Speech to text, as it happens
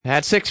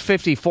At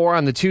 6:54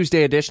 on the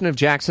Tuesday edition of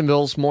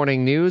Jacksonville's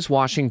Morning News,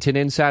 Washington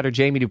insider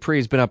Jamie Dupree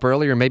has been up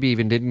earlier, maybe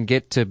even didn't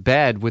get to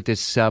bed with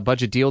this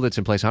budget deal that's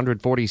in place,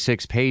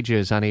 146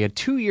 pages on a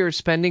 2-year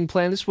spending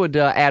plan. This would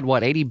add,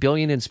 $80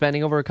 billion in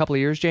spending over a couple of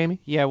years,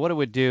 Jamie? Yeah, what it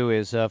would do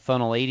is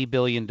funnel $80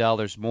 billion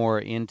more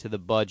into the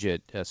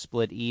budget,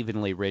 split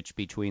evenly, Rich,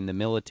 between the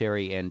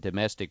military and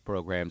domestic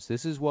programs.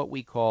 This is what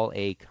we call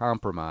a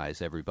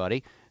compromise,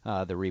 everybody.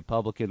 The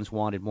Republicans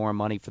wanted more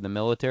money for the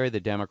military. The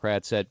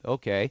Democrats said,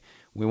 okay,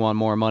 we want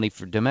more money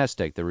for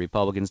domestic. The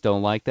Republicans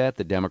don't like that.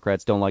 The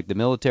Democrats don't like the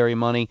military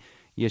money.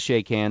 You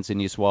shake hands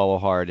and you swallow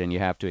hard, and you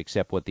have to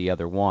accept what the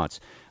other wants.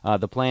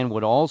 The plan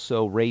would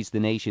also raise the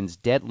nation's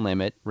debt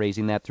limit,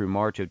 raising that through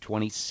March of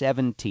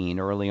 2017,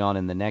 early on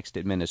in the next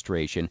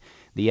administration.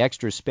 The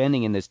extra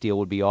spending in this deal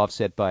would be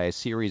offset by a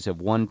series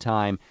of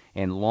one-time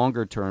and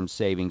longer-term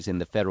savings in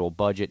the federal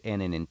budget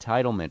and in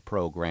entitlement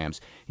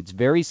programs. It's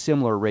very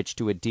similar, Rich,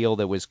 to a deal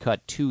that was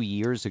cut 2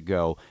 years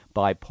ago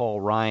by Paul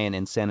Ryan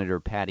and Senator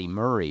Patty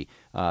Murray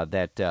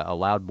that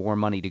allowed more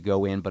money to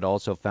go in, but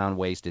also found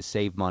ways to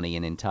save money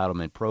in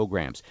entitlement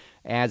programs.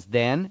 As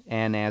then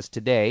and as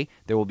today,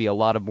 there will be a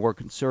lot of more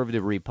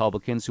conservative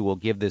Republicans who will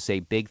give this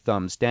a big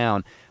thumbs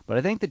down. But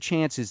I think the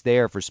chance is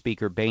there for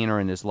Speaker Boehner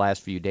in his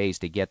last few days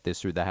to get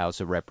this through the House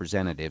of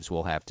Representatives.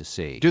 We'll have to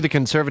see. Do the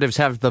conservatives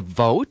have the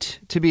vote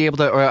to be able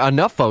to, or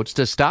enough votes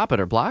to stop it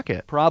or block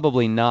it?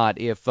 Probably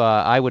not. If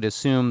I would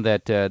assume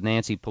that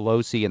Nancy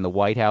Pelosi and the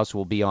White House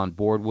will be on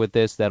board with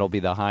this, that'll be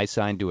the high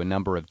sign to a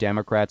number of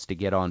Democrats to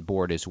get on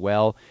board as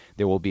well.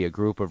 There will be a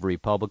group of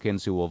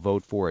Republicans who will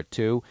vote for it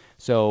too.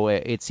 So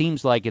it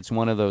seems like it's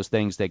one of those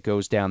things that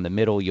goes down the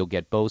middle. You'll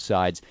get both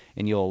sides,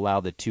 and you'll allow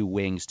the two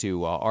wings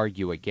to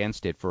argue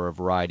against it for a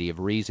variety of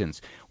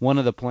reasons. One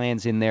of the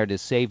plans in there to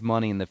save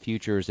money in the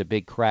future is a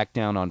big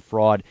crackdown on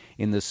fraud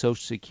in the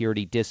Social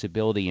Security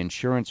Disability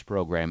Insurance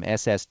Program,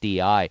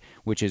 SSDI,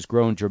 which has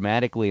grown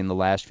dramatically in the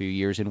last few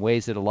years in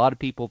ways that a lot of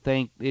people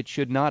think it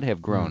should not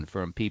have grown,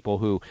 from people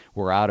who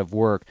were out of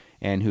work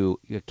and who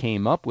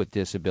came up with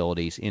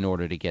disabilities in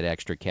order to get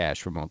extra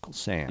cash from Uncle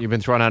Sam. You've been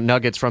throwing out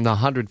nuggets from the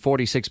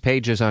 146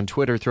 pages on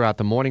Twitter throughout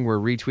the morning. We're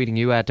retweeting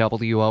you at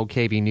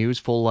WOKV News.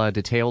 Full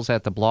details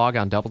at the blog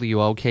on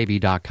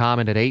WOKV.com.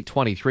 And at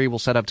 8:23, we'll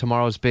set up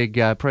tomorrow's big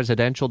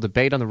presidential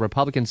debate on the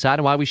Republican side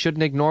and why we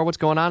shouldn't ignore what's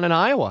going on in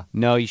Iowa.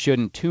 No, you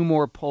shouldn't. 2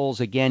 more polls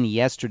again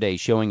yesterday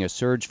showing a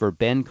surge for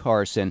Ben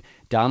Carson.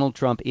 Donald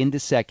Trump into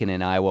second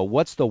in Iowa.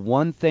 What's the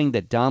one thing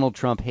that Donald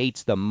Trump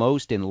hates the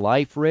most in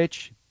life,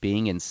 Rich?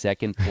 Being in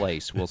second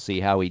place. We'll see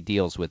how he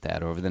deals with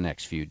that over the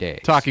next few days.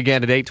 Talk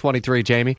again at 8:23, Jamie.